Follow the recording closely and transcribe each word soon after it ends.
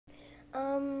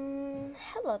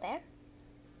Hello there.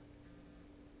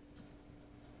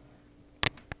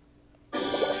 You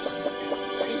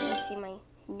can see my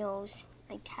nose.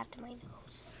 I tapped my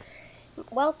nose.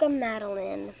 Welcome,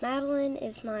 Madeline. Madeline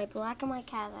is my black and white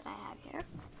cat that I have here.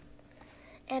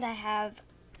 And I have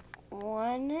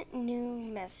one new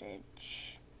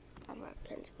message on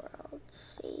webkinz world.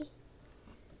 See? It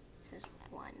says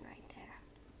one right there.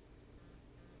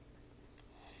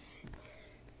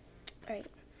 Alright.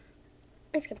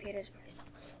 This computer's very slow.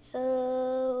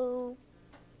 So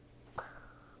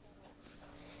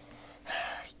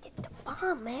get the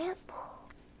bomb, man.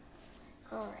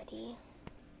 Alrighty.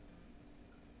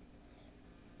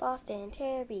 Boston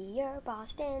Terrier,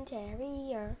 Boston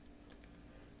Terrier.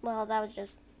 Well, that was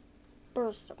just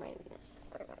burst of randomness.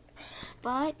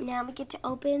 But now we get to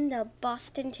open the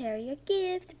Boston Terrier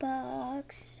gift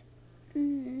box.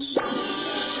 Yay!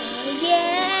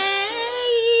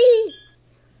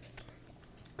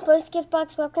 Bonus gift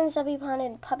box, webkinz, W pond,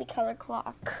 and puppy color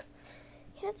clock.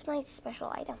 Yeah, that's my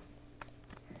special item.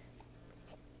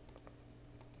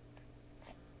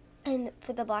 And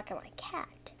for the black and white cat.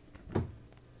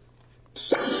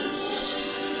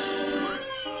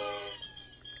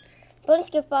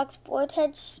 Bonus gift box,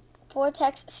 vortex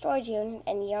storage unit,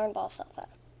 and yarn ball sofa.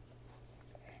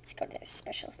 Let's go to the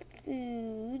special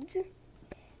foods.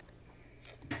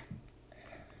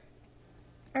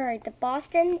 Alright, the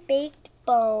Boston baked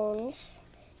bones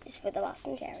is for the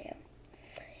Boston Terrier.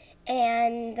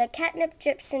 And the catnip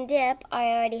chips and dip, I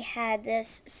already had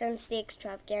this since the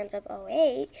extravaganza of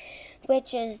 '08,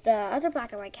 which is the other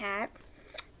black and white cat.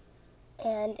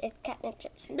 And it's catnip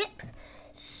chips and dip.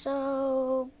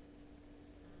 So